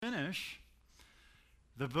finish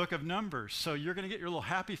the book of Numbers. So you're going to get your little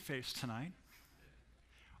happy face tonight.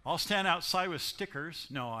 I'll stand outside with stickers.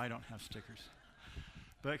 No, I don't have stickers.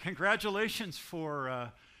 But congratulations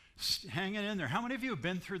for hanging in there. How many of you have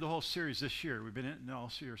been through the whole series this year? We've been in all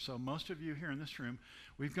year. So most of you here in this room,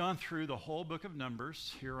 we've gone through the whole book of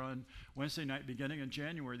Numbers here on Wednesday night beginning in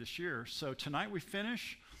January this year. So tonight we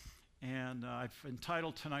finish, and I've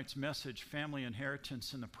entitled tonight's message, Family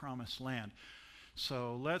Inheritance in the Promised Land.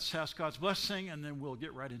 So let's ask God's blessing, and then we'll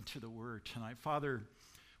get right into the Word tonight. Father,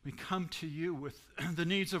 we come to you with the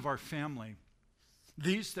needs of our family,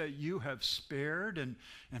 these that you have spared and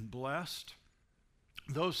blessed,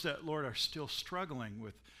 those that, Lord, are still struggling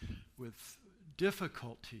with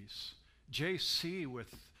difficulties, JC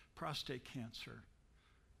with prostate cancer,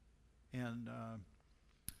 and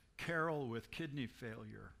Carol with kidney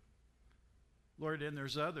failure. Lord, and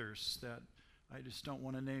there's others that I just don't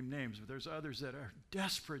want to name names, but there's others that are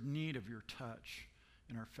desperate need of your touch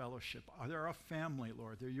in our fellowship. They're our family,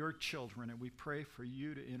 Lord. They're your children, and we pray for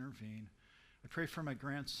you to intervene. I pray for my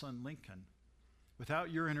grandson, Lincoln.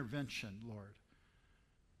 Without your intervention, Lord,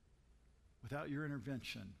 without your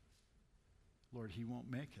intervention, Lord, he won't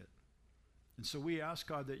make it. And so we ask,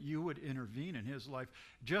 God, that you would intervene in his life,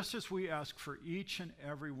 just as we ask for each and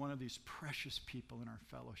every one of these precious people in our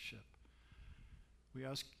fellowship. We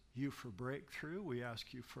ask you for breakthrough. We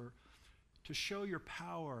ask you to show your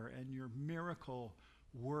power and your miracle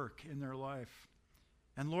work in their life.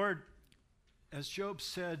 And Lord, as Job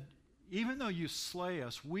said, even though you slay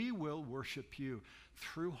us, we will worship you.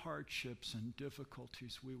 Through hardships and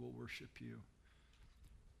difficulties, we will worship you.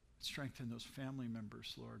 Strengthen those family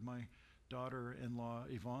members, Lord. My daughter-in-law,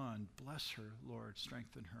 Yvonne, bless her, Lord.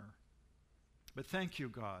 Strengthen her. But thank you,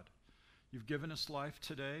 God. You've given us life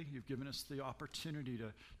today. You've given us the opportunity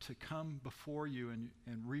to come before you and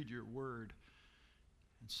read your word.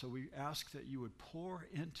 And so we ask that you would pour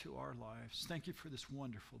into our lives. Thank you for this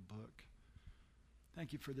wonderful book.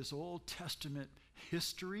 Thank you for this Old Testament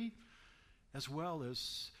history, as well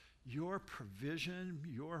as your provision,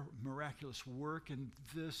 your miraculous work in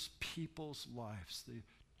this people's lives, the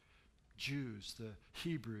Jews, the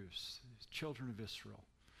Hebrews, the children of Israel.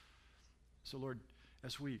 So, Lord,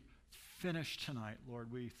 as we finish tonight,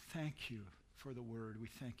 Lord, we thank you for the word. We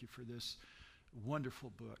thank you for this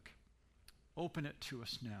wonderful book. Open it to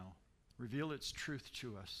us now. Reveal its truth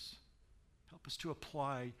to us. Help us to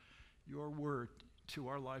apply your word to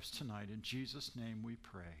our lives tonight. In Jesus' name we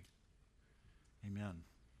pray. Amen.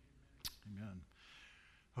 Amen.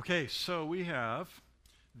 Okay, so we have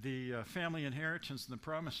the family inheritance in the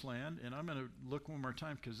promised land, and I'm going to look one more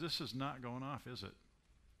time because this is not going off, is it?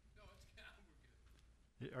 No,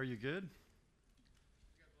 we're good. Are you good?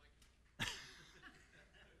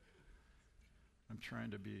 I'm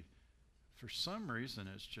trying to be, for some reason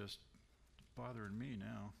it's just bothering me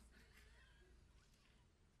now.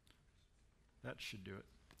 That should do it.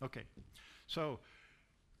 Okay, so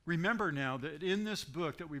remember now that in this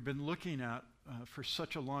book that we've been looking at for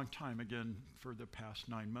such a long time, again, for the past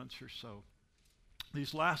 9 months or so,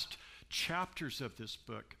 these last chapters of this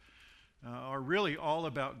book are really all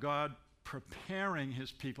about God preparing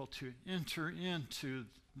his people to enter into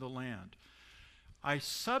the land. I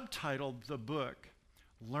subtitled the book,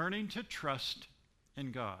 Learning to Trust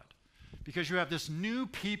in God, because you have this new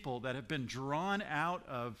people that have been drawn out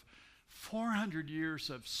of 400 years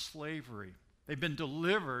of slavery. They've been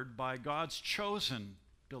delivered by God's chosen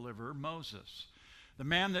deliverer, Moses, the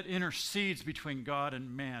man that intercedes between God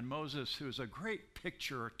and man. Moses, who is a great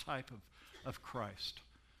picture or type of Christ.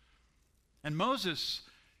 And Moses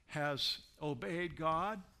has obeyed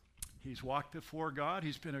God. He's walked before God.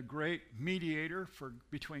 He's been a great mediator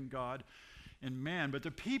between God and man. But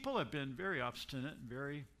the people have been very obstinate,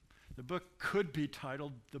 the book could be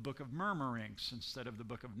titled the Book of Murmurings instead of the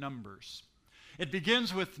Book of Numbers. It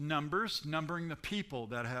begins with Numbers, numbering the people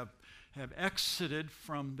that have exited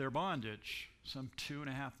from their bondage, some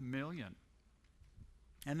 2.5 million.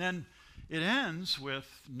 And then it ends with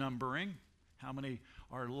numbering how many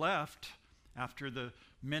are left after the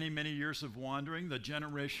many, many years of wandering, the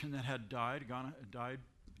generation that had died,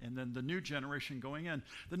 and then the new generation going in.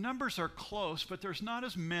 The numbers are close, but there's not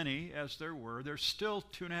as many as there were. There's still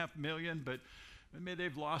 2.5 million, but maybe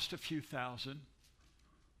they've lost a few thousand.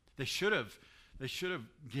 They should have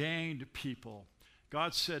gained people.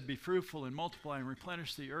 God said, be fruitful and multiply and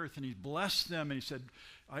replenish the earth, and he blessed them, and he said,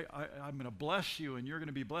 I'm going to bless you, and you're going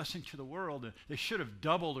to be a blessing to the world. And they should have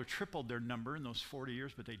doubled or tripled their number in those 40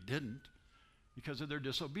 years, but they didn't because of their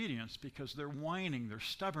disobedience, because their whining, their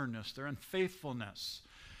stubbornness, their unfaithfulness.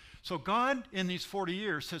 So God, in these 40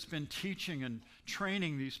 years, has been teaching and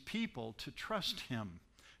training these people to trust him.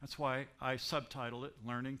 That's why I subtitled it,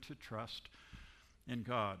 Learning to Trust in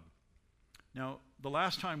God. Now, the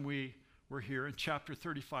last time we were here in chapter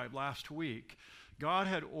 35 last week, God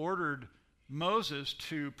had ordered Moses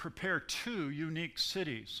to prepare 2 unique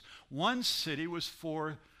cities. One city was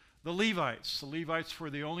for the Levites. The Levites were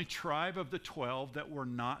the only tribe of the 12 that were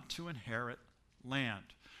not to inherit land.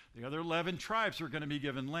 The other 11 tribes were going to be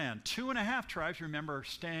given land. 2.5 tribes, remember, are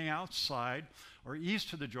staying outside or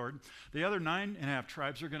east of the Jordan. The other 9.5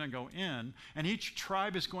 tribes are going to go in, and each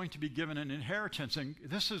tribe is going to be given an inheritance. And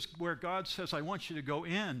this is where God says, I want you to go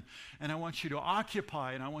in, and I want you to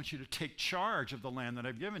occupy, and I want you to take charge of the land that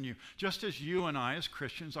I've given you, just as you and I as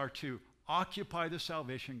Christians are to occupy the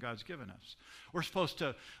salvation God's given us. We're supposed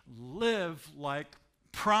to live like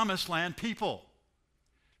promised land people.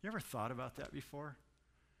 You ever thought about that before?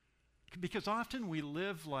 Because often we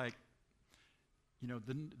live like,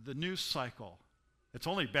 the news cycle. It's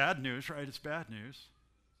only bad news, right? It's bad news.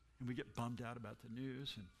 And we get bummed out about the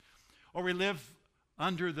news. Or we live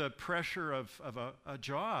under the pressure of a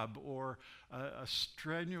job or a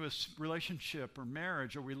strenuous relationship or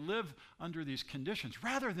marriage, or we live under these conditions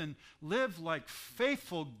rather than live like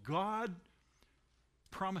faithful God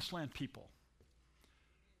promised land people.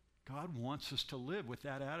 God wants us to live with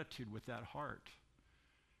that attitude, with that heart.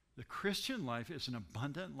 The Christian life is an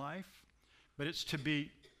abundant life, but it's to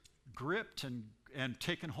be gripped and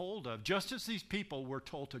taken hold of. Just as these people were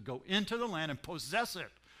told to go into the land and possess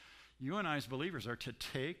it, you and I as believers are to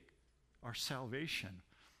take our salvation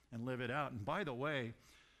and live it out. And by the way,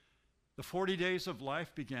 the 40 days of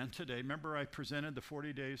life began today. Remember, I presented the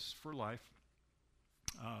 40 days for life.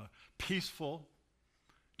 Peaceful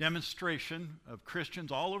demonstration of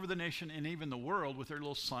Christians all over the nation and even the world with their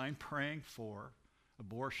little sign praying for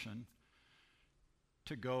abortion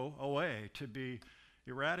to go away, to be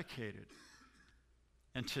eradicated.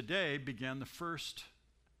 And today began the first,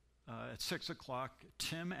 at 6 o'clock,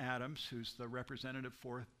 Tim Adams, who's the representative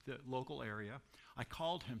for the local area, I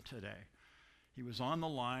called him today. He was on the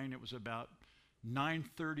line. It was about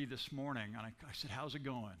 9:30 this morning, and I said, how's it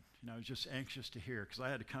going? I was just anxious to hear because I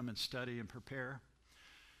had to come and study and prepare.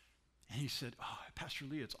 And he said, Pastor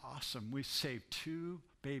Lee, it's awesome. We saved 2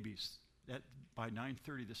 babies by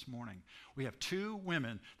 9:30 this morning. We have 2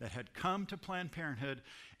 women that had come to Planned Parenthood,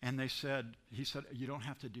 and he said, you don't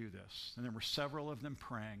have to do this. And there were several of them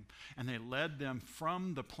praying, and they led them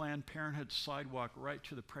from the Planned Parenthood sidewalk right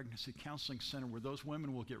to the Pregnancy Counseling Center where those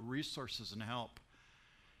women will get resources and help.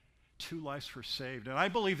 2 lives were saved, and I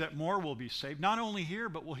believe that more will be saved, not only here,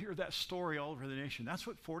 but we'll hear that story all over the nation. That's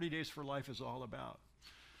what 40 Days for Life is all about.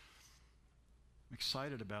 I'm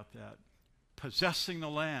excited about that. Possessing the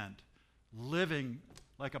land, living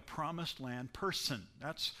like a promised land person.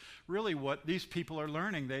 That's really what these people are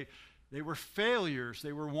learning. They were failures,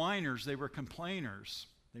 they were whiners, they were complainers.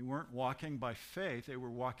 They weren't walking by faith, they were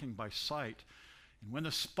walking by sight. And when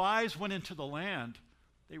the spies went into the land,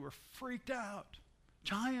 they were freaked out.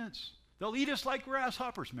 Giants, they'll eat us like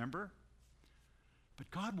grasshoppers, remember? But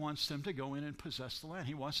God wants them to go in and possess the land.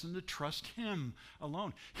 He wants them to trust Him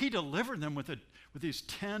alone. He delivered them with these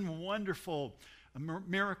 10 wonderful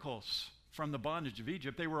miracles from the bondage of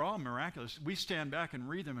Egypt. They were all miraculous. We stand back and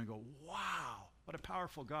read them and go, wow, what a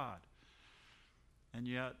powerful God. And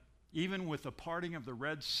yet, even with the parting of the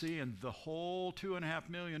Red Sea and the whole 2.5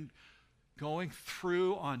 million going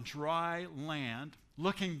through on dry land,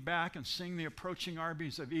 looking back and seeing the approaching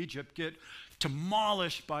armies of Egypt get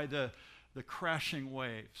demolished by the crashing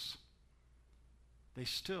waves, they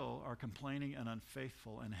still are complaining and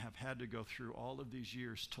unfaithful and have had to go through all of these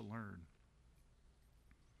years to learn.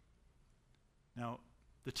 Now,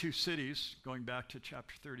 the 2 cities, going back to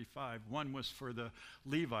chapter 35, one was for the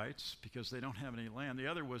Levites because they don't have any land. The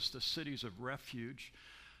other was the cities of refuge,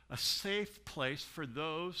 a safe place for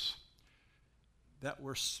those that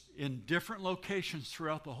were in different locations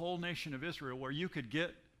throughout the whole nation of Israel where you could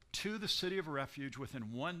get to the city of refuge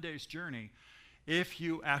within 1 day's journey if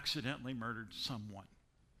you accidentally murdered someone.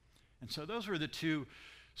 And so those were the 2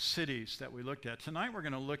 cities that we looked at. Tonight we're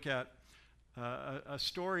going to look at a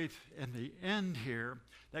story in the end here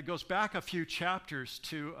that goes back a few chapters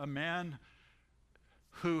to a man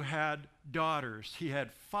who had daughters. He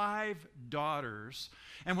had 5 daughters.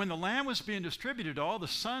 And when the land was being distributed to all the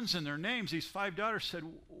sons and their names, these 5 daughters said,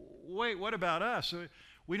 wait, what about us?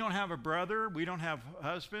 We don't have a brother. We don't have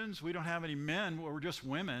husbands. We don't have any men. We're just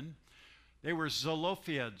women. They were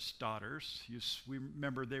Zelophehad's daughters. We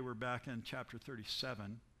remember they were back in chapter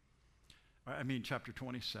 27. Chapter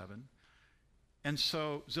 27. And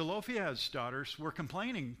so Zelophehad's daughters were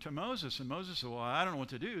complaining to Moses, and Moses said, well, I don't know what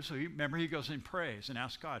to do. So remember, he goes and prays and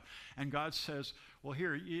asks God. And God says, well,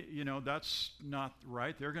 here, you know, that's not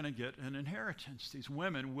right. They're going to get an inheritance. These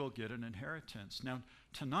women will get an inheritance. Now,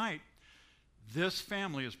 tonight, this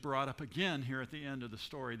family is brought up again here at the end of the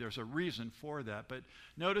story. There's a reason for that. But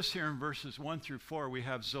notice here in verses 1 through 4, we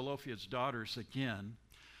have Zelophehad's daughters again.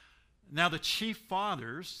 Now the chief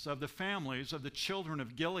fathers of the families of the children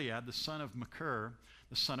of Gilead, the son of Machir,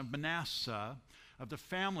 the son of Manasseh, of the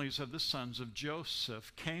families of the sons of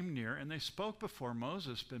Joseph, came near, and they spoke before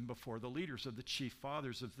Moses and before the leaders of the chief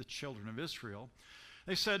fathers of the children of Israel.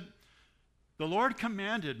 They said, the Lord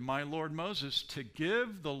commanded my lord Moses to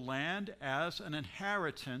give the land as an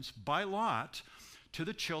inheritance by lot to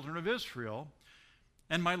the children of Israel.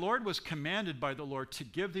 And my Lord was commanded by the Lord to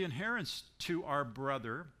give the inheritance to our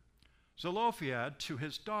brother Zelophehad to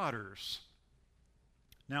his daughters.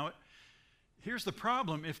 Now, here's the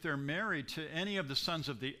problem. If they're married to any of the sons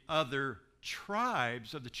of the other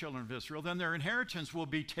tribes of the children of Israel, then their inheritance will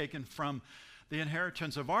be taken from the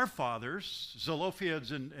inheritance of our fathers,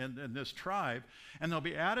 Zelophehad's in this tribe, and they'll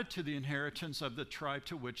be added to the inheritance of the tribe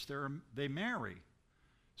to which they marry.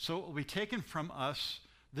 So it will be taken from us,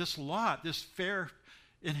 this lot, this fair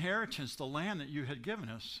inheritance, the land that you had given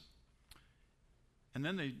us. And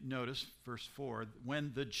then they notice, verse 4,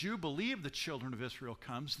 when the Jubilee of the children of Israel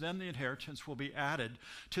comes, then the inheritance will be added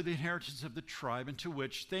to the inheritance of the tribe into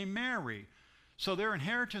which they marry. So their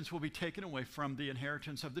inheritance will be taken away from the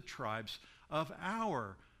inheritance of the tribes of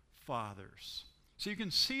our fathers. So you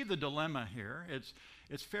can see the dilemma here.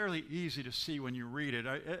 It's fairly easy to see when you read it.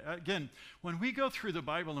 Again, when we go through the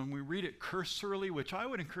Bible and we read it cursorily, which I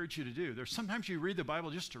would encourage you to do, there's sometimes you read the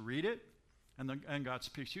Bible just to read it, and God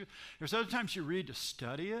speaks to you. There's other times you read to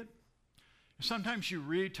study it. Sometimes you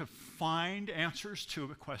read to find answers to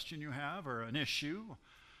a question you have or an issue.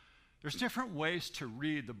 There's different ways to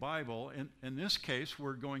read the Bible. In this case,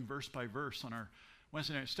 we're going verse by verse on our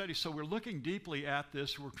Wednesday night study. So we're looking deeply at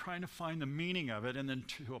this. We're trying to find the meaning of it and then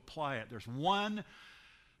to apply it. There's one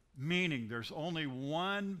meaning. There's only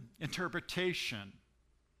one interpretation,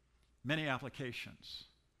 many applications.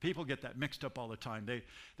 People get that mixed up all the time.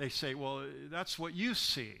 They say, well, that's what you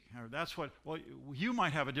see. Or that's what, well, you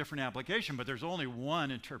might have a different application, but there's only one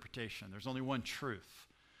interpretation. There's only one truth.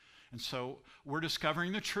 And so we're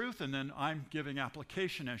discovering the truth, and then I'm giving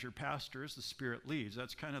application as your pastor as the Spirit leads.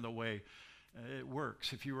 That's kind of the way it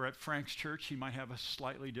works. If you were at Frank's church, he might have a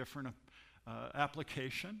slightly different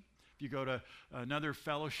application. If you go to another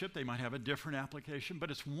fellowship, they might have a different application, but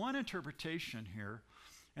it's one interpretation here.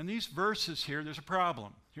 And these verses here, there's a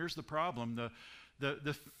problem. Here's the problem.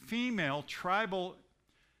 The female tribal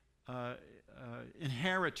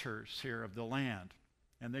inheritors here of the land,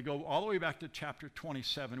 and they go all the way back to chapter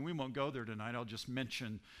 27. We won't go there tonight. I'll just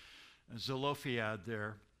mention Zelophehad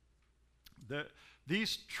there.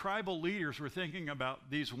 These tribal leaders were thinking about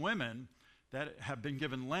these women that have been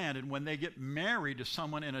given land, and when they get married to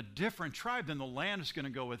someone in a different tribe, then the land is going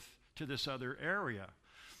to go to this other area.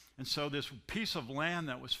 And so this piece of land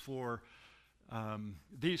that was for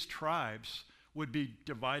these tribes would be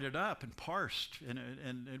divided up and parsed, and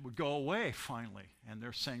it would go away finally. And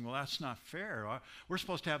they're saying, well, that's not fair. We're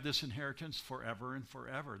supposed to have this inheritance forever and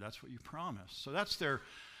forever. That's what you promised. So that's their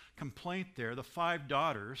complaint there. The 5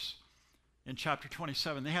 daughters in chapter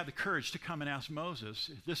 27, they had the courage to come and ask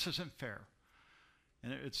Moses, this isn't fair.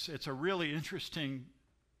 And it's a really interesting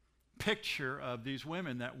picture of these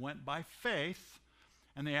women that went by faith,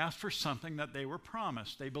 and they asked for something that they were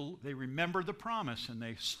promised. They remembered the promise, and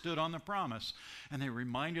they stood on the promise, and they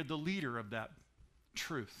reminded the leader of that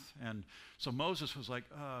truth. And so Moses was like,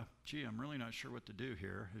 gee, I'm really not sure what to do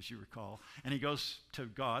here, as you recall. And he goes to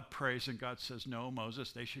God, prays, and God says, no,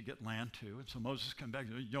 Moses, they should get land too. And so Moses comes back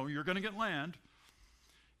and says, no, you're going to get land.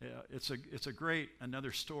 It's a great,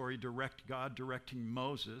 another story, God directing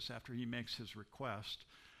Moses after he makes his request.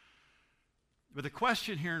 But the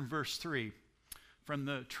question here in verse 3, from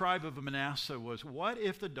the tribe of Manasseh was, what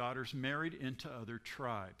if the daughters married into other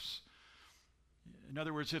tribes? In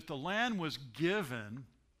other words, if the land was given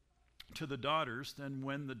to the daughters, then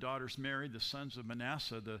when the daughters married the sons of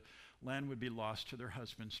Manasseh, the land would be lost to their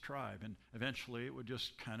husband's tribe, and eventually it would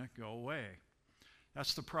just kind of go away.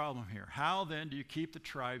 That's the problem here. How then do you keep the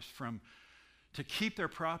tribes to keep their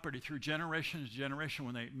property through generation to generation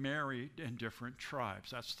when they marry in different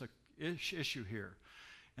tribes? That's the issue here.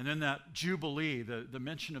 And then that Jubilee, the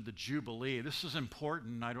mention of the Jubilee, this is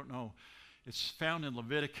important. I don't know, it's found in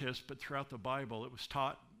Leviticus, but throughout the Bible, it was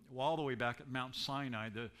taught all the way back at Mount Sinai,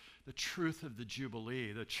 the truth of the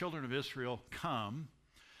Jubilee. The children of Israel come,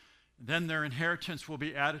 Then their inheritance will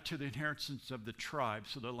be added to the inheritance of the tribe.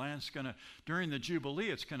 So the land's going to, during the Jubilee,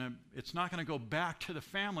 it's not going to go back to the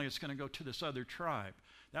family. It's going to go to this other tribe.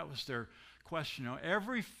 That was their question. Now,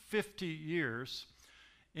 every 50 years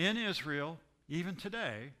in Israel, even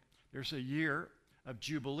today, there's a year of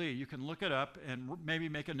Jubilee. You can look it up and maybe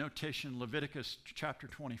make a notation in Leviticus chapter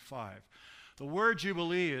 25. The word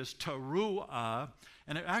Jubilee is teruah,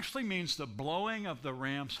 and it actually means the blowing of the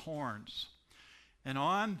ram's horns. And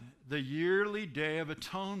on the yearly Day of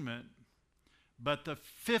Atonement, but the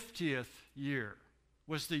 50th year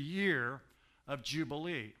was the year of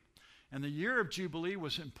Jubilee. And the year of Jubilee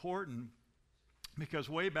was important because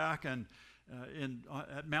way back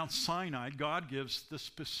at Mount Sinai, God gives the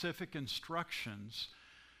specific instructions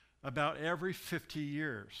about every 50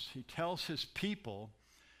 years. He tells his people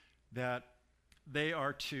that they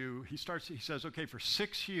are to, he says, okay, for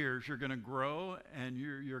 6 years you're going to grow and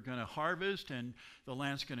you're going to harvest and the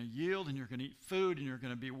land's going to yield and you're going to eat food and you're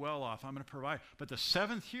going to be well off. I'm going to provide. But the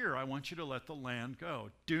 7th year, I want you to let the land go.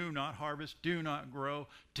 Do not harvest, do not grow,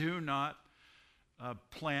 do not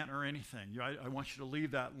plant or anything. I want you to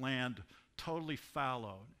leave that land totally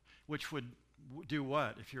fallow, which would do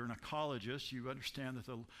what? If you're an ecologist, you understand that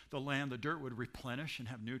the land, the dirt would replenish and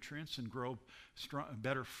have nutrients and grow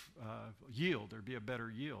better yield. There'd be a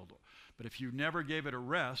better yield. But if you never gave it a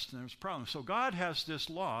rest, then there's problems. So God has this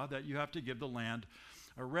law that you have to give the land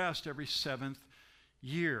a rest every 7th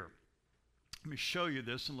year. Let me show you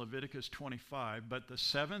this in Leviticus 25. But the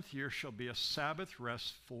 7th year shall be a Sabbath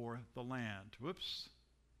rest for the land. Whoops.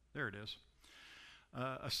 There it is.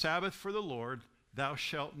 A Sabbath for the Lord. Thou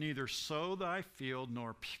shalt neither sow thy field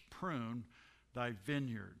nor prune thy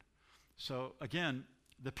vineyard. So again,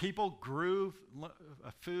 the people grew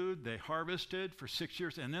food, they harvested for 6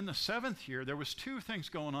 years, and then the 7th year, there was 2 things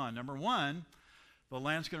going on. Number 1, the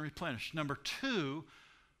land's going to replenish. Number 2,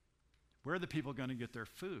 where are the people going to get their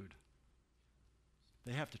food?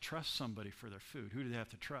 They have to trust somebody for their food. Who do they have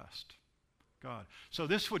to trust? God. So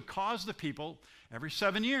this would cause the people every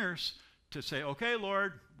 7 years to say, okay,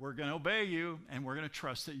 Lord, we're going to obey you, and we're going to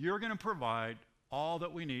trust that you're going to provide all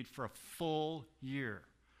that we need for a full year.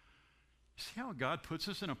 See how God puts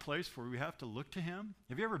us in a place where we have to look to him?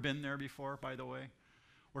 Have you ever been there before, by the way?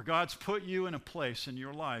 Where God's put you in a place in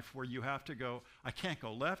your life where you have to go, I can't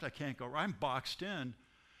go left, I can't go right, I'm boxed in.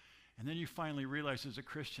 And then you finally realize as a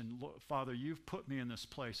Christian, Father, you've put me in this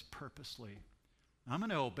place purposely. I'm going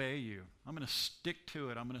to obey you. I'm going to stick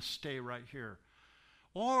to it. I'm going to stay right here.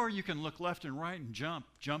 Or you can look left and right and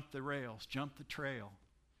jump the rails, jump the trail.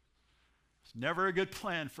 It's never a good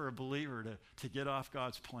plan for a believer to get off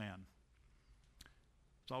God's plan.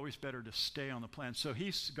 It's always better to stay on the plan. So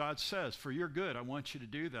God says, for your good, I want you to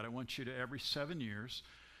do that. I want you to, every 7 years,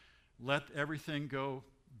 let everything go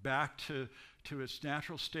back to its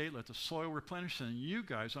natural state, let the soil replenish, and you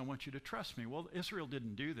guys, I want you to trust me. Well, Israel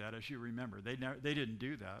didn't do that, as you remember. They didn't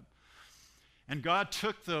do that. And God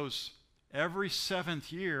took those every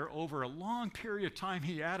 7th year, over a long period of time,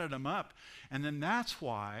 he added them up. And then that's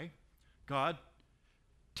why God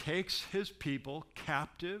takes his people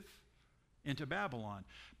captive into Babylon.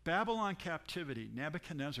 Babylon captivity,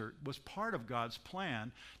 Nebuchadnezzar, was part of God's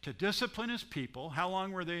plan to discipline his people. How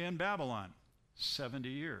long were they in Babylon? 70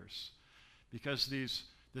 years. Because the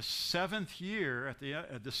 7th year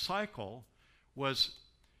at the cycle was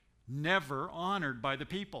never honored by the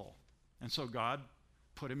people. And so God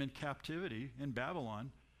put him in captivity in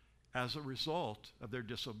Babylon as a result of their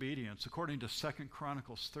disobedience, according to 2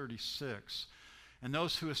 Chronicles 36. And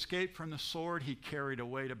those who escaped from the sword he carried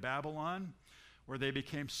away to Babylon, where they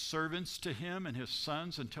became servants to him and his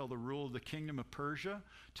sons until the rule of the kingdom of Persia,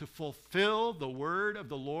 to fulfill the word of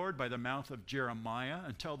the Lord by the mouth of Jeremiah,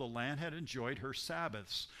 until the land had enjoyed her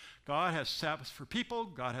Sabbaths. God has Sabbaths for people,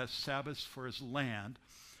 God has Sabbaths for his land.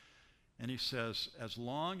 And he says, as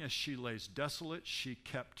long as she lays desolate, she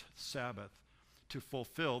kept Sabbath to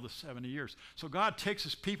fulfill the 70 years. So God takes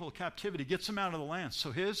his people captivity, gets them out of the land.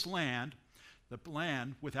 So his land, the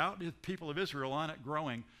land without the people of Israel on it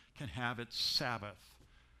growing, can have its Sabbath.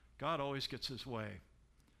 God always gets his way.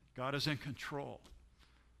 God is in control.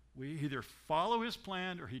 We either follow his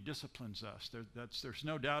plan or he disciplines us. There's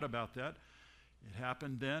no doubt about that. It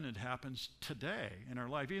happened then, it happens today in our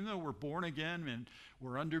life. Even though we're born again and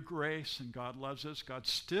we're under grace and God loves us, God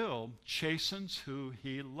still chastens who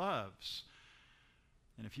he loves.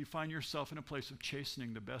 And if you find yourself in a place of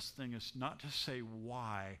chastening, the best thing is not to say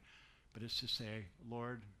why, but it's to say,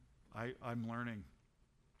 Lord, I'm learning.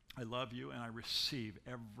 I love you and I receive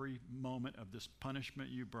every moment of this punishment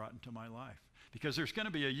you brought into my life. Because there's going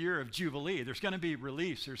to be a year of Jubilee. There's going to be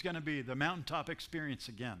release. There's going to be the mountaintop experience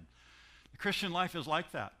again. The Christian life is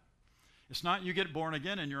like that. It's not you get born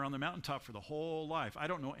again and you're on the mountaintop for the whole life. I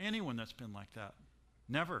don't know anyone that's been like that.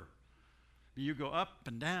 Never. You go up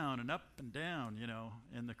and down,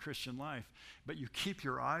 in the Christian life. But you keep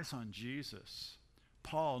your eyes on Jesus.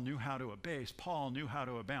 Paul knew how to abase. Paul knew how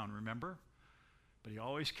to abound, remember? But he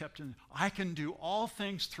always kept in, I can do all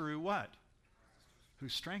things through what? Who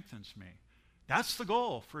strengthens me. That's the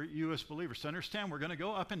goal for you as believers, to understand we're going to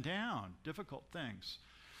go up and down, difficult things.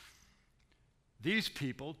 These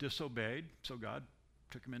people disobeyed, so God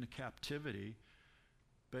took them into captivity.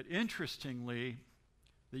 But interestingly,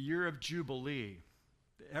 the year of Jubilee,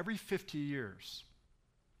 every 50 years,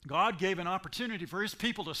 God gave an opportunity for his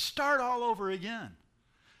people to start all over again.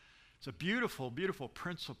 It's a beautiful, beautiful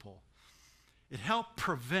principle. It helped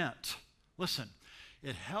prevent, listen,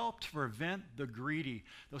 it helped prevent the greedy,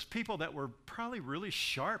 those people that were probably really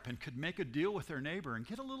sharp and could make a deal with their neighbor and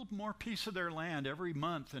get a little more piece of their land every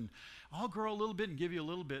month, and I'll grow a little bit and give you a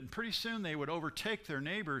little bit. And pretty soon they would overtake their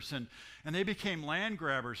neighbors, and they became land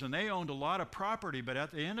grabbers, and they owned a lot of property. But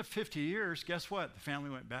at the end of 50 years, guess what? The family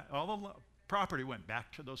went back, all the property went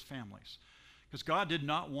back to those families. Because God did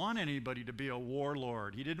not want anybody to be a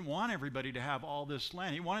warlord. He didn't want everybody to have all this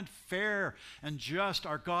land. He wanted fair and just.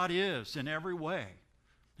 Our God is in every way.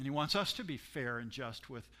 And he wants us to be fair and just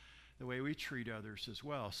with the way we treat others as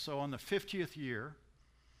well. So on the 50th year,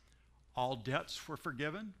 all debts were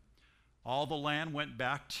forgiven. All the land went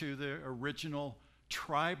back to the original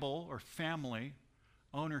tribal or family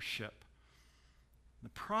ownership. The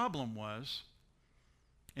problem was,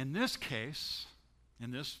 in this case,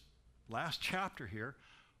 in this last chapter here,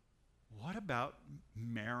 what about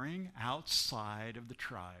marrying outside of the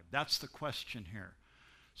tribe? That's the question here.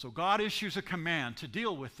 So God issues a command to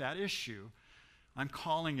deal with that issue. I'm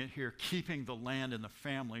calling it here, keeping the land in the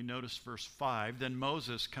family. Notice verse 5. Then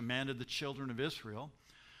Moses commanded the children of Israel,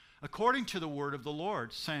 according to the word of the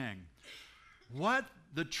Lord, saying, what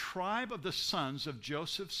the tribe of the sons of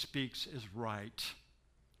Joseph speaks is right.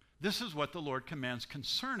 This is what the Lord commands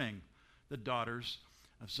concerning the daughters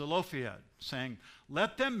of Zelophehad, saying,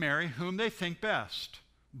 let them marry whom they think best,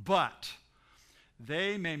 but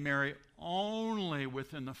they may marry only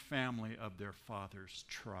within the family of their father's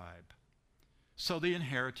tribe. So the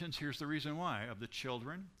inheritance, here's the reason why, of the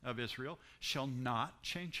children of Israel shall not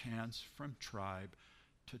change hands from tribe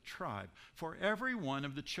to tribe. For every one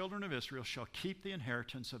of the children of Israel shall keep the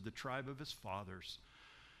inheritance of the tribe of his fathers.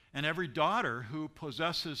 And every daughter who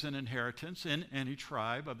possesses an inheritance in any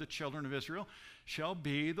tribe of the children of Israel shall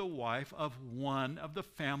be the wife of one of the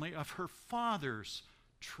family of her father's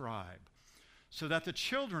tribe, so that the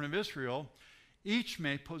children of Israel each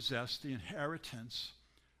may possess the inheritance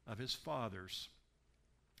of his fathers.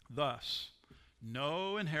 Thus,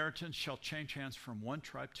 no inheritance shall change hands from one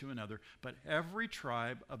tribe to another, but every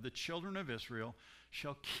tribe of the children of Israel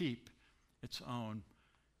shall keep its own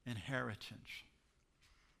inheritance.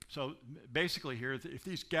 So basically here, if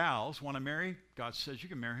these gals want to marry, God says you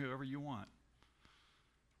can marry whoever you want.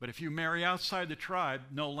 But if you marry outside the tribe,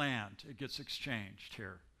 no land. It gets exchanged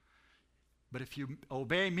here. But if you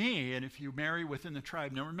obey me and if you marry within the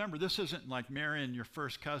tribe, now remember, this isn't like marrying your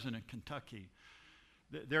first cousin in Kentucky.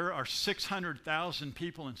 There are 600,000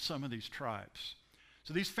 people in some of these tribes.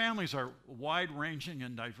 So these families are wide-ranging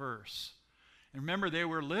and diverse. And remember, they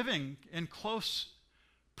were living in close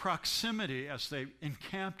proximity as they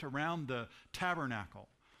encamped around the tabernacle.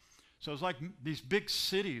 So it's like these big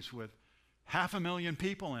cities with 500,000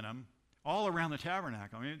 people in them, all around the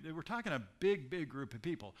tabernacle. I mean, we're talking a big, big group of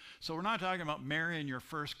people. So we're not talking about marrying your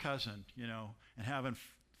first cousin, and having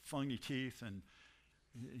funny teeth and,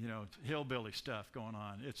 hillbilly stuff going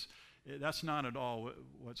on. That's not at all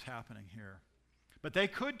what's happening here. But they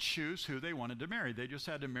could choose who they wanted to marry. They just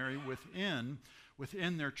had to marry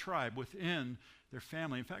within their tribe, within their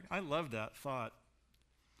family. In fact, I love that thought.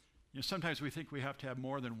 Sometimes we think we have to have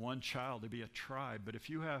more than one child to be a tribe. But if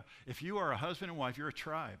you are a husband and wife, you're a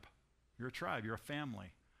tribe. You're a tribe. You're a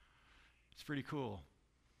family. It's pretty cool.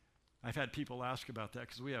 I've had people ask about that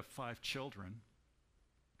because we have 5 children.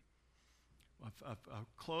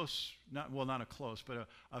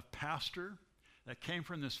 A pastor that came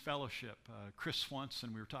from this fellowship, Chris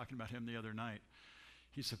Swanson. We were talking about him the other night.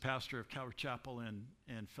 He's the pastor of Calvary Chapel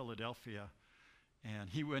in Philadelphia. And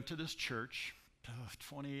he went to this church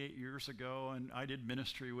 28 years ago, and I did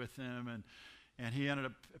ministry with him. And he ended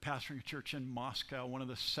up pastoring a church in Moscow, one of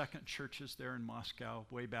the second churches there in Moscow,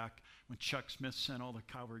 way back when Chuck Smith sent all the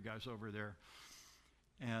Calvary guys over there.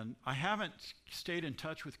 And I haven't stayed in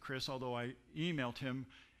touch with Chris, although I emailed him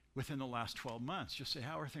within the last 12 months, just say,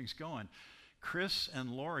 how are things going? Chris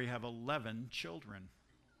and Lori have 11 children.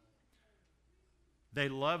 They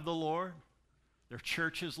love the Lord. Their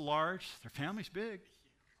church is large. Their family's big.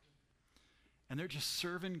 And they're just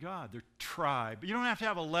serving God. Their tribe. You don't have to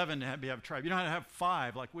have 11 to have a tribe. You don't have to have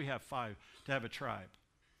 5 like we have 5 to have a tribe.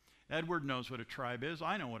 Edward knows what a tribe is.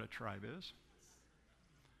 I know what a tribe is.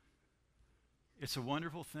 It's a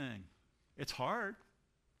wonderful thing. It's hard,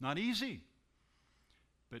 not easy.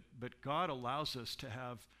 But God allows us to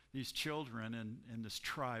have these children and this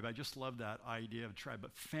tribe. I just love that idea of tribe,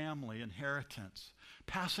 but family, inheritance,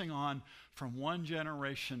 passing on from one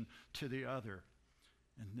generation to the other.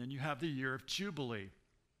 And then you have the year of Jubilee,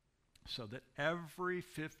 so that every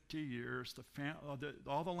 50 years,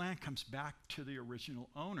 all the land comes back to the original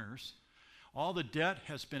owners. All the debt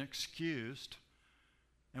has been excused,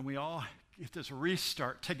 and we all get this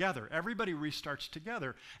restart together. Everybody restarts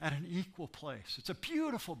together at an equal place. It's a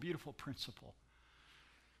beautiful, beautiful principle.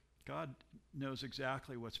 God knows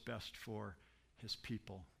exactly what's best for his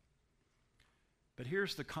people. But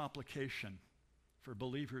here's the complication for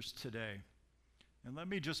believers today. And let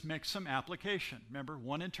me just make some application. Remember,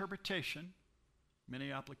 one interpretation,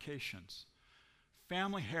 many applications.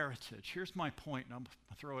 Family heritage. Here's my point, and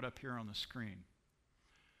I'll throw it up here on the screen.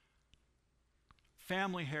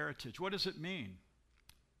 Family heritage. What does it mean?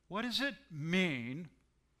 What does it mean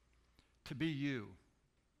to be you?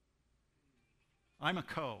 I'm a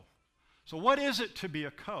co. So what is it to be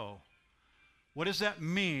a co? What does that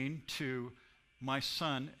mean to my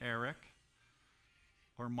son, Eric,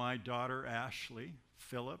 or my daughter, Ashley,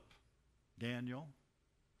 Philip, Daniel,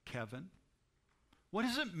 Kevin? What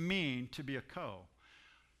does it mean to be a co?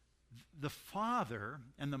 The father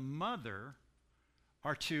and the mother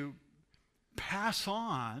are to pass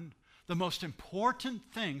on the most important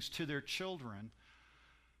things to their children,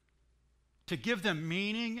 to give them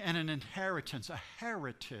meaning and an inheritance, a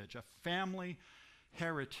heritage, a family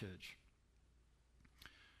heritage.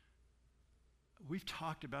 We've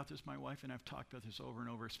talked about this, my wife and I have talked about this over and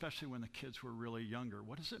over, especially when the kids were really younger.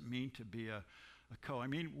 What does it mean to be a co? I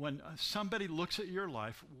mean, when somebody looks at your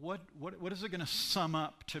life, what is it going to sum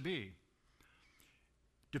up to be?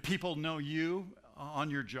 Do people know you on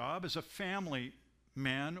your job as a family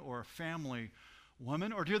man or a family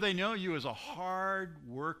woman? Or do they know you as a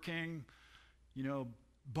hard-working,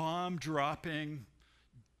 bomb-dropping,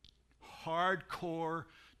 hardcore,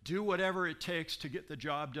 do whatever it takes to get the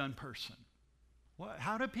job done person?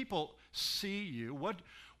 How do people see you?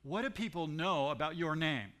 What do people know about your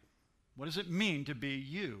name? What does it mean to be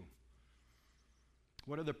you?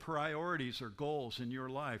 What are the priorities or goals in your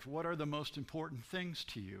life? What are the most important things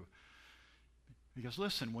to you? Because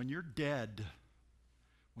listen, when you're dead,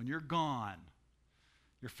 when you're gone,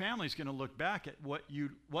 your family's going to look back at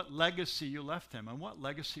what legacy you left them, and what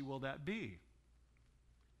legacy will that be?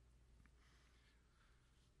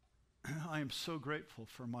 I am so grateful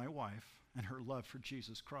for my wife and her love for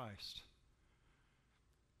Jesus Christ.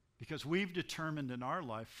 Because we've determined in our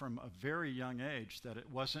life from a very young age that it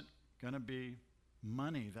wasn't going to be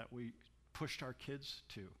money that we pushed our kids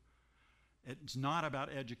to. It's not about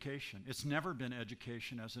education. It's never been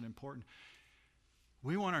education as an important.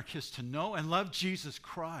 We want our kids to know and love Jesus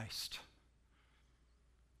Christ.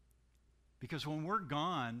 Because when we're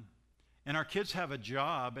gone and our kids have a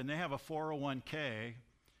job and they have a 401k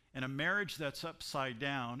and a marriage that's upside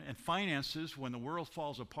down and finances when the world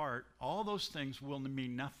falls apart, all those things will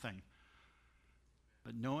mean nothing.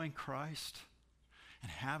 But knowing Christ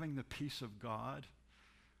and having the peace of God,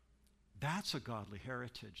 that's a godly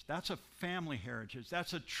heritage. That's a family heritage.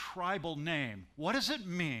 That's a tribal name. What does it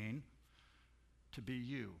mean to be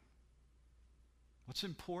you? What's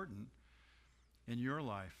important in your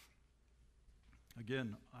life?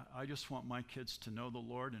 Again, I just want my kids to know the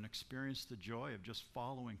Lord and experience the joy of just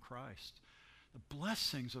following Christ, the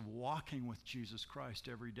blessings of walking with Jesus Christ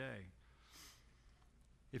every day.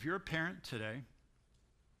 If you're a parent today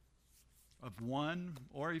of one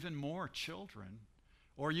or even more children,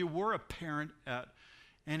 or you were a parent at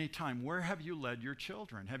any time, where have you led your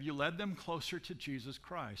children? Have you led them closer to Jesus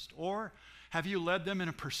Christ? Or have you led them in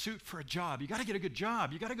a pursuit for a job? You got to get a good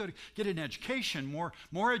job. You got to go to get an education.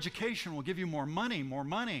 More education will give you more money, more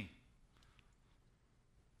money.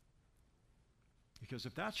 Because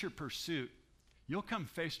if that's your pursuit, you'll come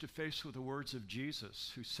face to face with the words of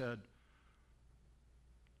Jesus, who said,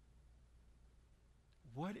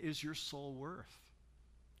 what is your soul worth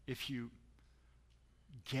if you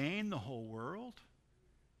gain the whole world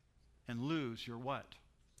and lose your what?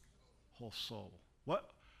 Whole soul. What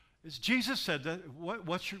is Jesus said that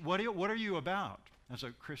what are you about as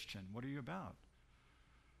a Christian? What are you about?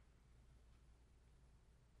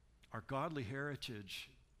 Our godly heritage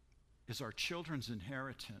is our children's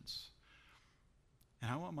inheritance.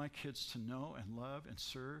 And I want my kids to know and love and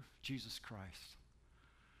serve Jesus Christ.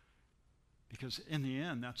 Because in the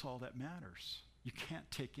end, that's all that matters. You can't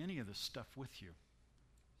take any of this stuff with you.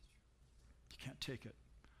 You can't take it.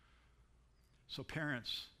 So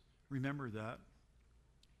parents, remember that.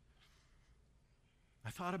 I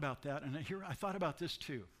thought about that, and I thought about this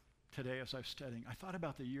too today as I was studying. I thought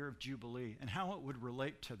about the year of Jubilee and how it would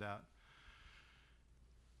relate to that.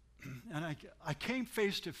 And I came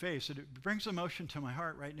face to face, and it brings emotion to my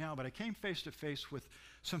heart right now, but I came face to face with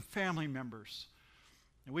some family members.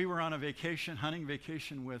 And we were on a vacation, hunting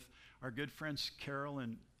vacation with our good friends Carol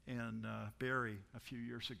and Barry a few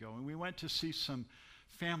years ago. And we went to see some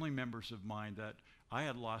family members of mine that I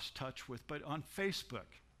had lost touch with, but on Facebook,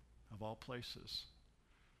 of all places.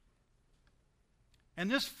 And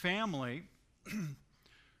this family,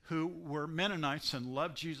 who were Mennonites and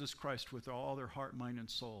loved Jesus Christ with all their heart, mind, and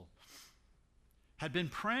soul, had been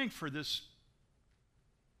praying for this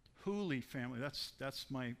Hooley family. That's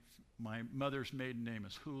my mother's maiden name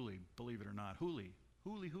is Hooley, believe it or not. Hooley.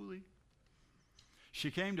 She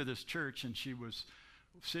came to this church, and she was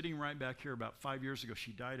sitting right back here about 5 years ago.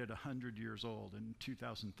 She died at 100 years old in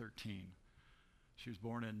 2013. She was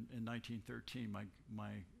born in 1913,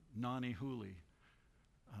 my Nani Hooley.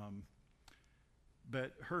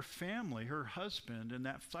 But her family, her husband, and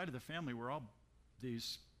that side of the family were all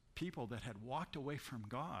these people that had walked away from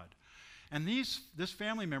God. And this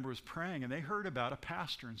family member was praying, and they heard about a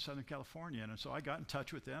pastor in Southern California. And so I got in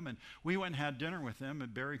touch with them, and we went and had dinner with them.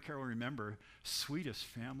 And Barry and Carol remember, sweetest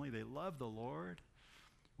family. They love the Lord.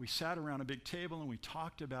 We sat around a big table, and we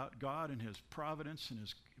talked about God and his providence, and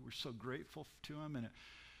we're so grateful to him. And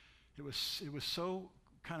it was so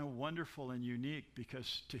kind of wonderful and unique,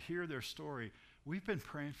 because to hear their story, we've been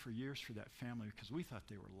praying for years for that family because we thought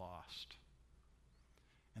they were lost.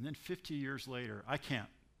 And then 50 years later, I can't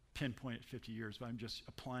pinpoint it 50 years, but I'm just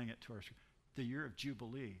applying it to the year of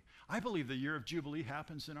Jubilee. I believe the year of Jubilee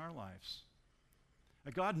happens in our lives.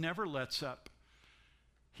 God never lets up.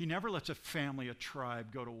 He never lets a family, a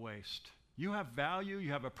tribe go to waste. You have value,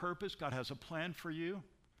 you have a purpose, God has a plan for you.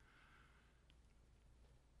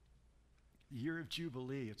 The year of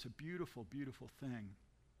Jubilee, it's a beautiful, beautiful thing.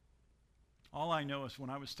 All I know is when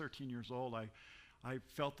I was 13 years old, I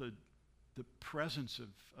felt the presence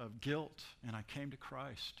of guilt, and I came to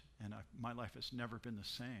Christ, and my life has never been the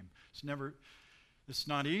same. It's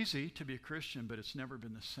not easy to be a Christian, but it's never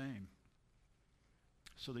been the same.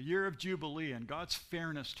 So the year of Jubilee and God's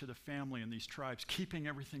fairness to the family and these tribes, keeping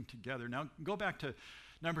everything together. Now go back to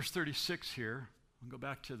Numbers 36 here. We'll go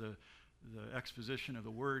back to the exposition of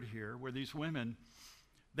the word here, where these women,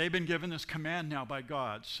 they've been given this command now by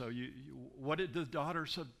God. So what did the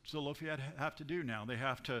daughters of Zelophehad have to do now? They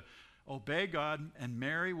have to obey God and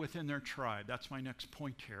marry within their tribe. That's my next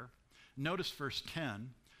point here. Notice verse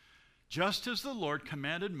 10. Just as the Lord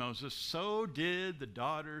commanded Moses, so did the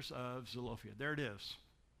daughters of Zelophehad. There it is.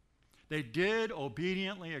 They did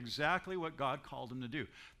obediently exactly what God called them to do.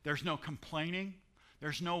 There's no complaining.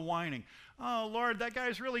 There's no whining. Oh, Lord, that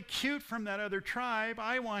guy's really cute from that other tribe.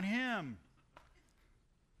 I want him.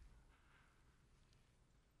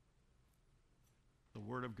 The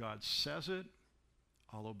Word of God says it.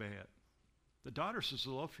 I'll obey it. The daughters of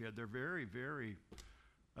Zelophehad, they're very, very,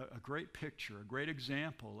 a great picture, a great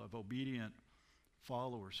example of obedient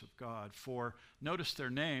followers of God. For, notice their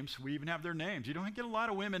names. We even have their names. You don't get a lot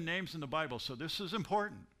of women names in the Bible, so this is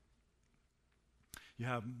important. You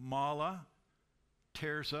have Mala,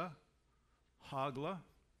 Tirzah, Hoglah,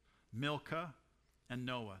 Milcah, and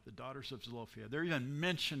Noah, the daughters of Zelophehad. They're even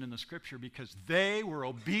mentioned in the scripture because they were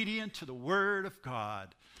obedient to the word of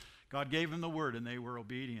God. God gave them the word, and they were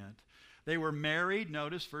obedient. They were married,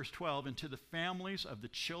 notice verse 12, into the families of the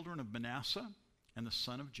children of Manasseh and the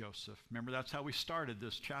son of Joseph. Remember, that's how we started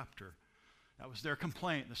this chapter. That was their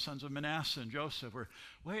complaint. The sons of Manasseh and Joseph were,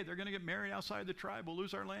 wait, they're going to get married outside the tribe. We'll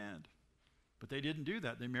lose our land. But they didn't do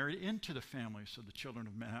that. They married into the families of the children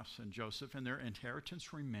of Manasseh and Joseph, and their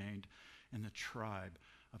inheritance remained in the tribe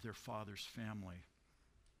of their father's family.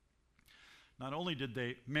 Not only did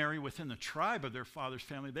they marry within the tribe of their father's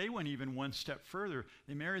family, they went even one step further.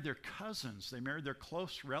 They married their cousins. They married their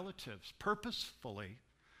close relatives purposefully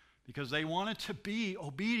because they wanted to be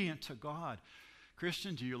obedient to God.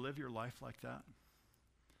 Christian, do you live your life like that?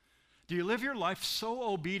 Do you live your life so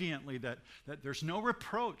obediently that there's no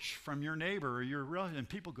reproach from your neighbor or your relative, and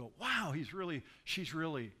people go, wow, she's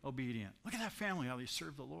really obedient. Look at that family, how they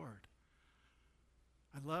serve the Lord.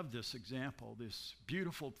 I love this example, this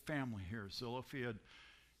beautiful family here, Zelophehad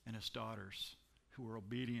and his daughters, who were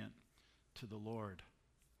obedient to the Lord.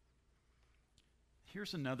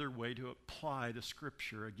 Here's another way to apply the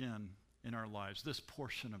scripture again in our lives, this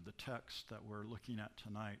portion of the text that we're looking at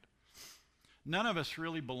tonight. None of us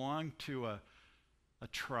really belong to a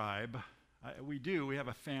tribe. We have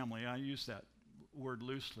a family. I use that word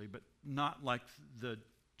loosely, but not like the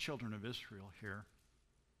children of Israel here.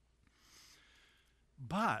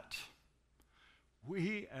 But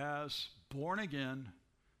we as born-again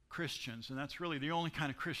Christians, and that's really the only kind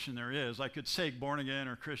of Christian there is. I could say born-again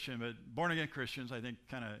or Christian, but born-again Christians, I think,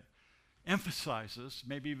 kind of emphasizes,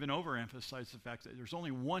 maybe even overemphasizes the fact that there's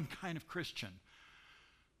only one kind of Christian,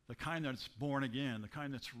 the kind that's born again, the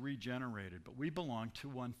kind that's regenerated. But we belong to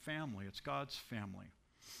one family. It's God's family.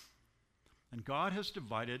 And God has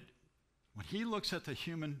divided, when he looks at the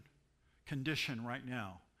human condition right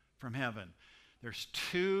now from heaven, there's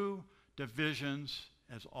two divisions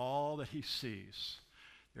as all that he sees.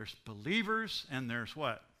 There's believers and there's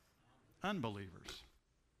what? Unbelievers.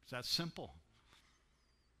 It's that simple.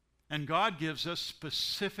 And God gives us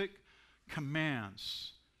specific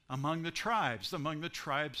commands among the tribes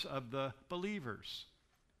of the believers,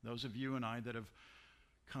 those of you and I that have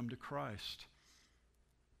come to Christ.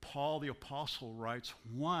 Paul the Apostle writes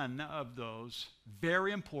one of those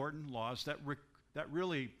very important laws that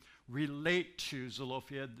really relate to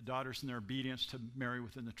Zelophehad, the daughters, and their obedience to marry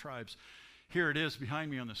within the tribes. Here it is behind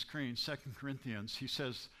me on the screen, 2 Corinthians. He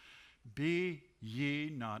says, "Be ye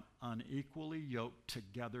not unequally yoked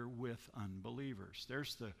together with unbelievers."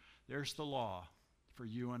 There's the law for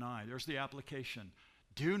you and I. There's the application.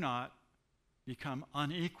 Do not become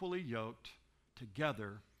unequally yoked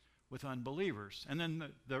together with unbelievers. And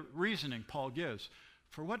then the reasoning Paul gives,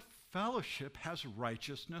 "For what fellowship has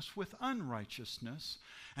righteousness with unrighteousness?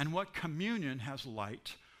 And what communion has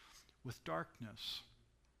light with darkness?"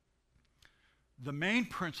 The main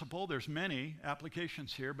principle, there's many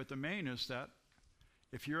applications here, but the main is that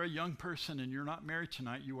if you're a young person and you're not married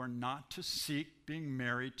tonight, you are not to seek being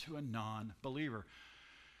married to a non-believer.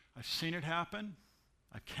 I've seen it happen.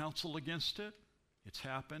 I've counseled against it. It's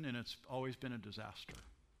happened, and it's always been a disaster.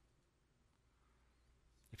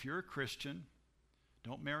 If you're a Christian,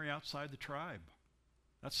 don't marry outside the tribe.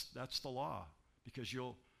 That's the law, because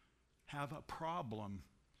you'll have a problem.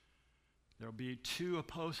 There'll be two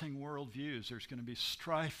opposing worldviews. There's going to be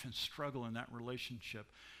strife and struggle in that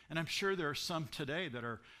relationship. And I'm sure there are some today that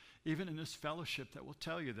are, even in this fellowship, that will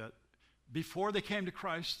tell you that before they came to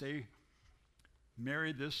Christ, they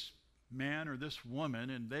married this man or this woman,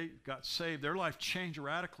 and they got saved. Their life changed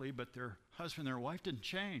radically, but their husband and their wife didn't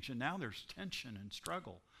change, and now there's tension and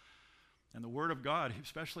struggle. And the Word of God,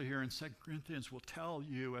 especially here in 2 Corinthians, will tell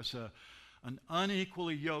you as an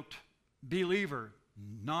unequally yoked believer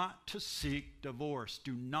not to seek divorce.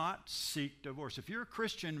 Do not seek divorce. If you're a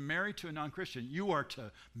Christian married to a non-Christian, you are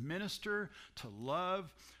to minister, to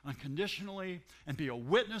love unconditionally, and be a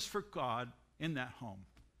witness for God in that home.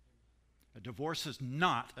 A divorce is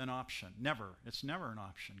not an option. Never. It's never an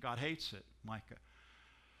option. God hates it, Micah.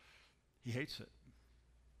 He hates it.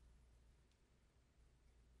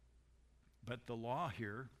 But the law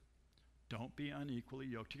here, don't be unequally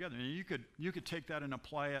yoked together. And you could take that and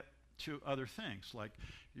apply it to other things, like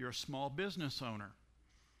you're a small business owner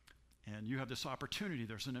and you have this opportunity.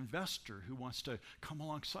 There's an investor who wants to come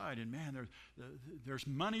alongside, and man, there's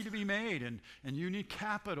money to be made, and you need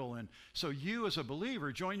capital. And so you as a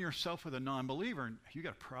believer join yourself with a non-believer, and you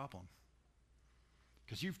got a problem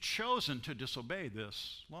because you've chosen to disobey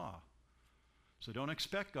this law. So don't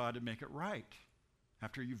expect God to make it right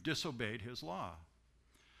after you've disobeyed his law.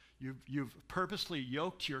 You've purposely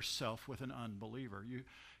yoked yourself with an unbeliever. You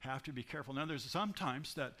have to be careful. Now, there's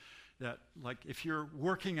sometimes that like if you're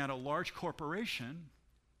working at a large corporation,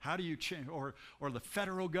 how do you change, or the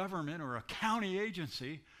federal government or a county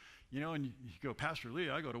agency, and you go, "Pastor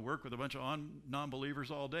Lee, I go to work with a bunch of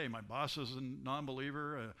non-believers all day. My boss is a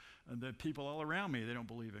non-believer, and the people all around me, they don't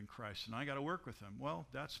believe in Christ, and I got to work with them." Well,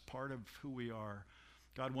 that's part of who we are.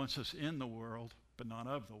 God wants us in the world, but not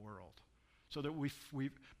of the world. So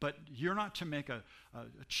that but you're not to make a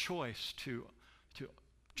choice to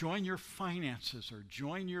join your finances or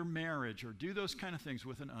join your marriage or do those kind of things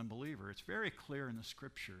with an unbeliever. It's very clear in the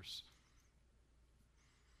scriptures.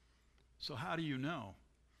 So how do you know?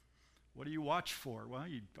 What do you watch for? Well,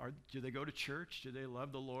 do they go to church? Do they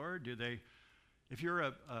love the Lord? If you're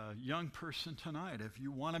a young person tonight, if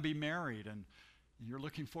you want to be married and you're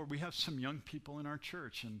looking for, we have some young people in our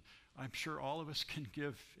church, and I'm sure all of us can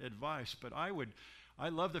give advice, but I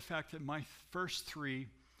love the fact that my first three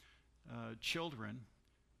children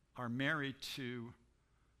are married to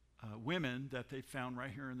women that they found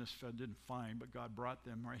right here in this, didn't find, but God brought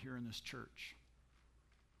them right here in this church.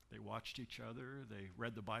 They watched each other, they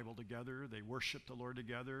read the Bible together, they worshiped the Lord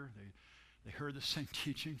together, they heard the same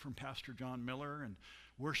teaching from Pastor John Miller and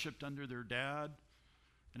worshiped under their dad.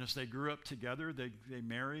 And as they grew up together, they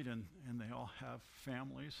married, and they all have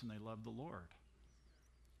families, and they love the Lord.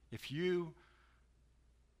 If you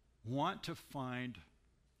want to find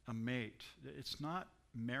a mate, it's not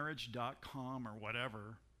marriage.com or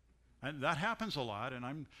whatever. And that happens a lot, and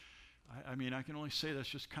I mean, I can only say that's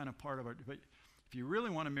just kind of part of it. But if you really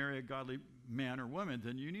want to marry a godly man or woman,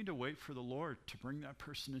 then you need to wait for the Lord to bring that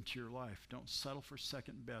person into your life. Don't settle for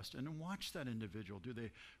second best. And then watch that individual. Do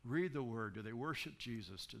they read the Word? Do they worship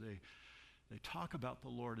Jesus? Do they talk about the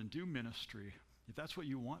Lord and do ministry? If that's what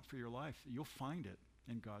you want for your life, you'll find it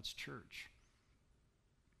in God's church.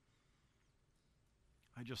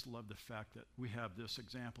 I just love the fact that we have this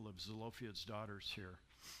example of Zelophehad's daughters here.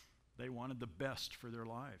 They wanted the best for their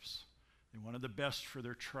lives. They wanted the best for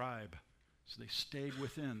their tribe. So they stayed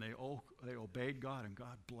within. They obeyed God, and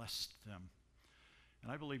God blessed them.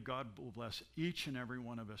 And I believe God will bless each and every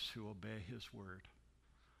one of us who obey his word.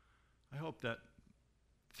 I hope that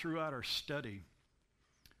throughout our study,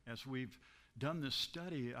 as we've done this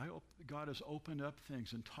study, I hope God has opened up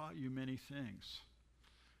things and taught you many things.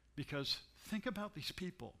 Because think about these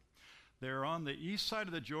people. They're on the east side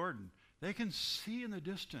of the Jordan. They can see in the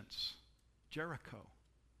distance Jericho.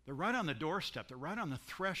 They're right on the doorstep. They're right on the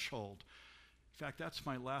threshold. In fact, that's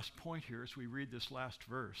my last point here as we read this last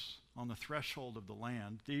verse. On the threshold of the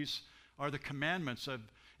land. These are the commandments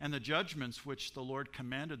and the judgments which the Lord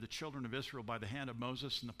commanded the children of Israel by the hand of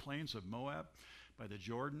Moses in the plains of Moab, by the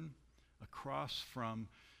Jordan, across from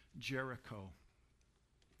Jericho.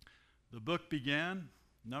 The book began,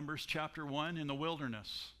 Numbers chapter 1, in the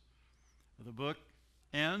wilderness. The book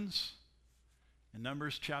ends in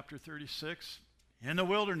Numbers chapter 36, in the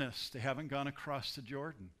wilderness. They haven't gone across the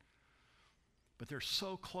Jordan. But they're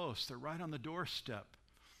so close. They're right on the doorstep.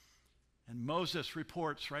 And Moses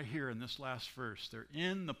reports right here in this last verse. They're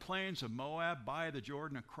in the plains of Moab by the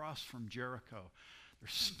Jordan across from Jericho. They're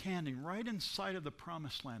standing right inside of the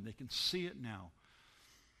promised land. They can see it now.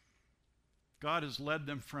 God has led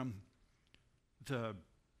them from the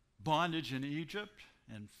bondage in Egypt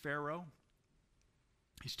and Pharaoh.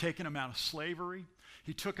 He's taken them out of slavery.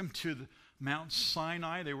 He took them to Mount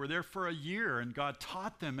Sinai. They were there for a year, and God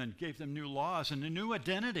taught them and gave them new laws and a new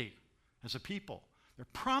identity as a people. They're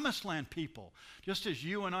promised land people, just as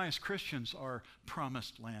you and I as Christians are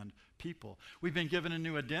promised land people. We've been given a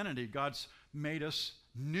new identity. God's made us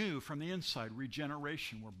new from the inside,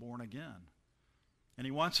 regeneration. We're born again. And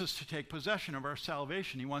he wants us to take possession of our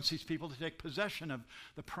salvation. He wants these people to take possession of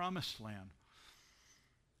the promised land.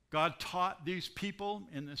 God taught these people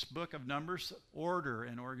in this book of Numbers order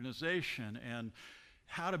and organization and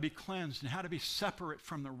how to be cleansed and how to be separate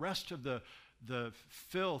from the rest of the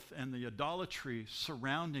filth and the idolatry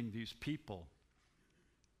surrounding these people.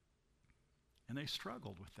 And they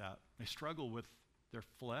struggled with that. They struggled with their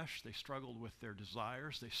flesh. They struggled with their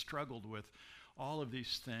desires. They struggled with all of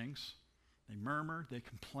these things. They murmured. They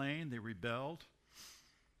complained. They rebelled.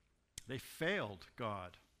 They failed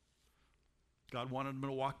God. God wanted them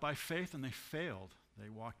to walk by faith, and they failed. They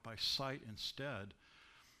walked by sight instead.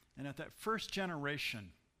 And at that first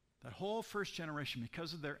generation, that whole first generation,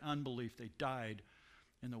 because of their unbelief, they died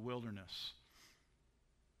in the wilderness.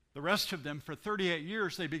 The rest of them, for 38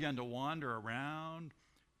 years, they began to wander around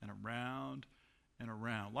and around and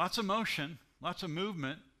around. Lots of motion, lots of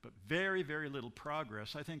movement, but very, very little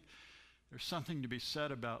progress. I think there's something to be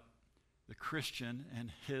said about the Christian and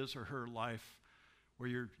his or her life where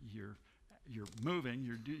you're moving,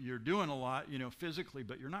 you're doing a lot, physically,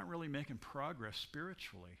 but you're not really making progress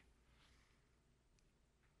spiritually.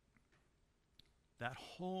 That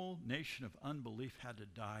whole nation of unbelief had to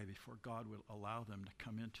die before God would allow them to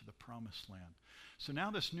come into the promised land. So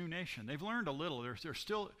now this new nation, they've learned a little. They're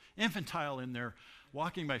still infantile in their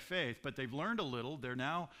walking by faith, but they've learned a little. They're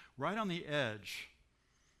now right on the edge.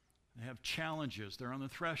 They have challenges. They're on the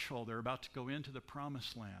threshold. They're about to go into the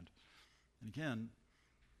promised land. And again,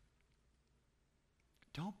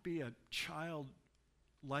 don't be a child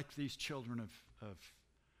like these children of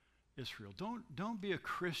Israel. Don't be a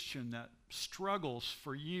Christian that struggles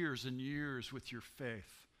for years and years with your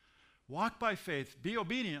faith. Walk by faith. Be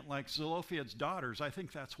obedient like Zelophehad's daughters. I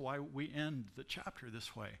think that's why we end the chapter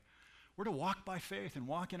this way. We're to walk by faith and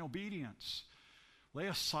walk in obedience. Lay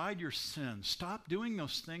aside your sins. Stop doing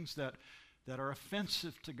those things that are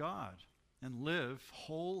offensive to God and live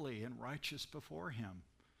holy and righteous before him.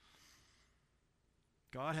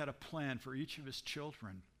 God had a plan for each of his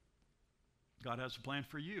children. God has a plan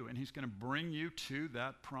for you, and he's going to bring you to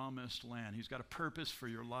that promised land. He's got a purpose for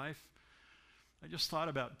your life. I just thought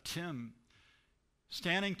about Tim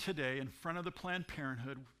standing today in front of the Planned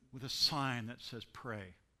Parenthood with a sign that says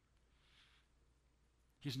pray.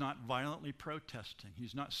 He's not violently protesting.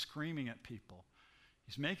 He's not screaming at people.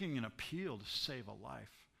 He's making an appeal to save a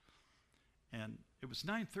life. And it was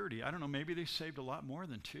 9:30. I don't know, maybe they saved a lot more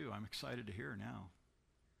than 2. I'm excited to hear now.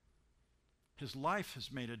 His life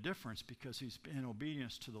has made a difference because he's been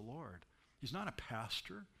obedience to the Lord. He's not a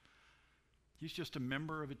pastor. He's just a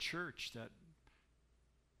member of a church that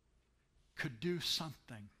could do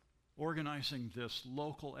something, organizing this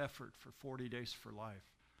local effort for 40 Days for Life,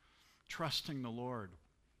 trusting the Lord,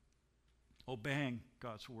 obeying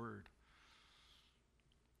God's word,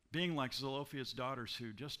 being like Zelophehad's daughters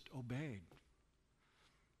who just obeyed,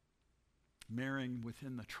 marrying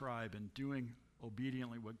within the tribe and doing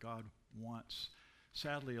obediently what God wants.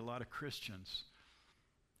 Sadly, a lot of Christians,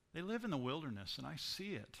 they live in the wilderness, and I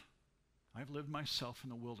see it. I've lived myself in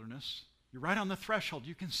the wilderness. You're right on the threshold.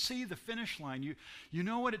 You can see the finish line. You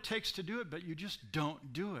know what it takes to do it, but you just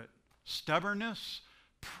don't do it. Stubbornness,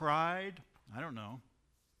 pride, I don't know.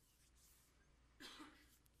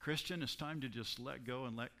 Christian, it's time to just let go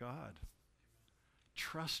and let God.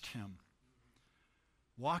 Trust him.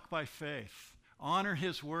 Walk by faith. Honor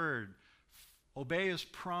his word. Obey his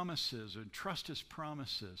promises and trust his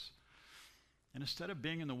promises. And instead of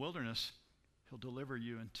being in the wilderness, he'll deliver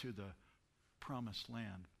you into the promised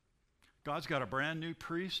land. God's got a brand new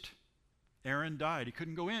priest. Aaron died. He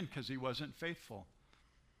couldn't go in because he wasn't faithful.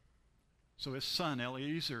 So his son,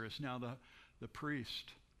 Eliezer, is now the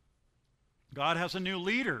priest. God has a new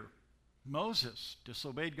leader. Moses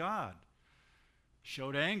disobeyed God,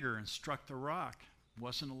 showed anger and struck the rock.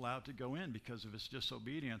 Wasn't allowed to go in because of his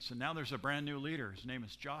disobedience. And now there's a brand new leader. His name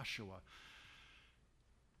is Joshua.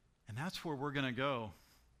 And that's where we're going to go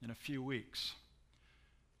in a few weeks.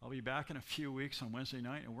 I'll be back in a few weeks on Wednesday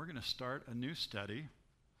night, and we're going to start a new study.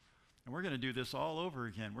 And we're going to do this all over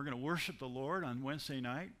again. We're going to worship the Lord on Wednesday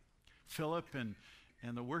night. Philip and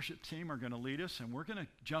the worship team are going to lead us, and we're going to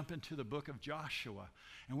jump into the book of Joshua.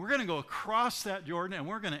 And we're going to go across that Jordan, and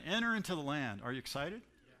we're going to enter into the land. Are you excited?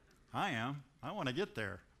 Yeah. I am. I want to get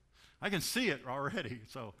there. I can see it already.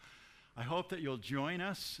 So I hope that you'll join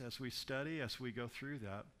us as we study, as we go through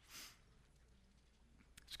that.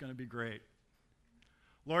 It's going to be great.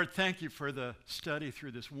 Lord, thank you for the study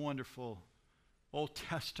through this wonderful Old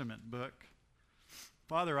Testament book.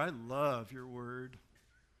 Father, I love your word,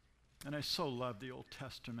 and I so love the Old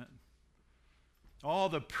Testament. All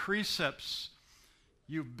the precepts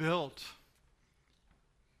you built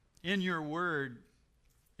in your word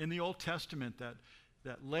in the Old Testament that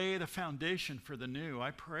lay the foundation for the new.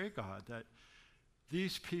 I pray, God, that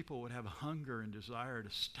these people would have a hunger and desire to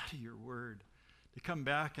study your word, to come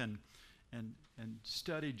back and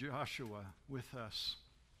study Joshua with us.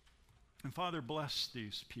 And Father, bless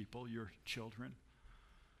these people, your children.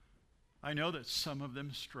 I know that some of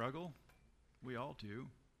them struggle. We all do.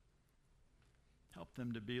 Help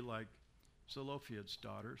them to be like Zelophehad's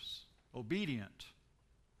daughters, obedient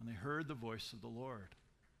when they heard the voice of the Lord.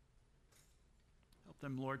 Help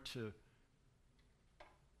them, Lord, to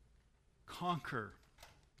conquer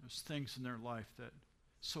those things in their life that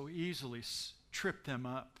so easily trip them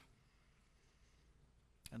up.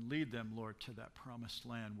 And lead them, Lord, to that promised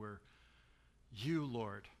land where you,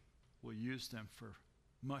 Lord, will use them for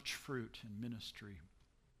much fruit in ministry.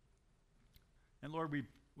 And Lord,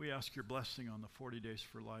 we ask your blessing on the 40 Days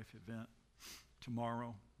for Life event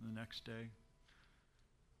tomorrow and the next day.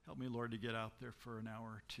 Help me, Lord, to get out there for an hour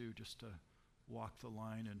or two just to walk the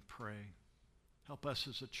line and pray. Help us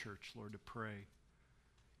as a church, Lord, to pray,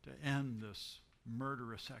 to end this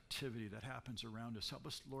murderous activity that happens around us. Help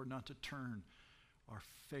us, Lord, not to turn our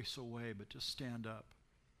face away, but to stand up.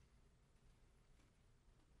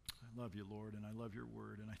 I love you, Lord, and I love your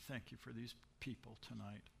word, and I thank you for these people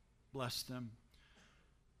tonight. Bless them.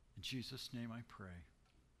 In Jesus' name I pray.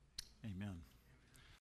 Amen.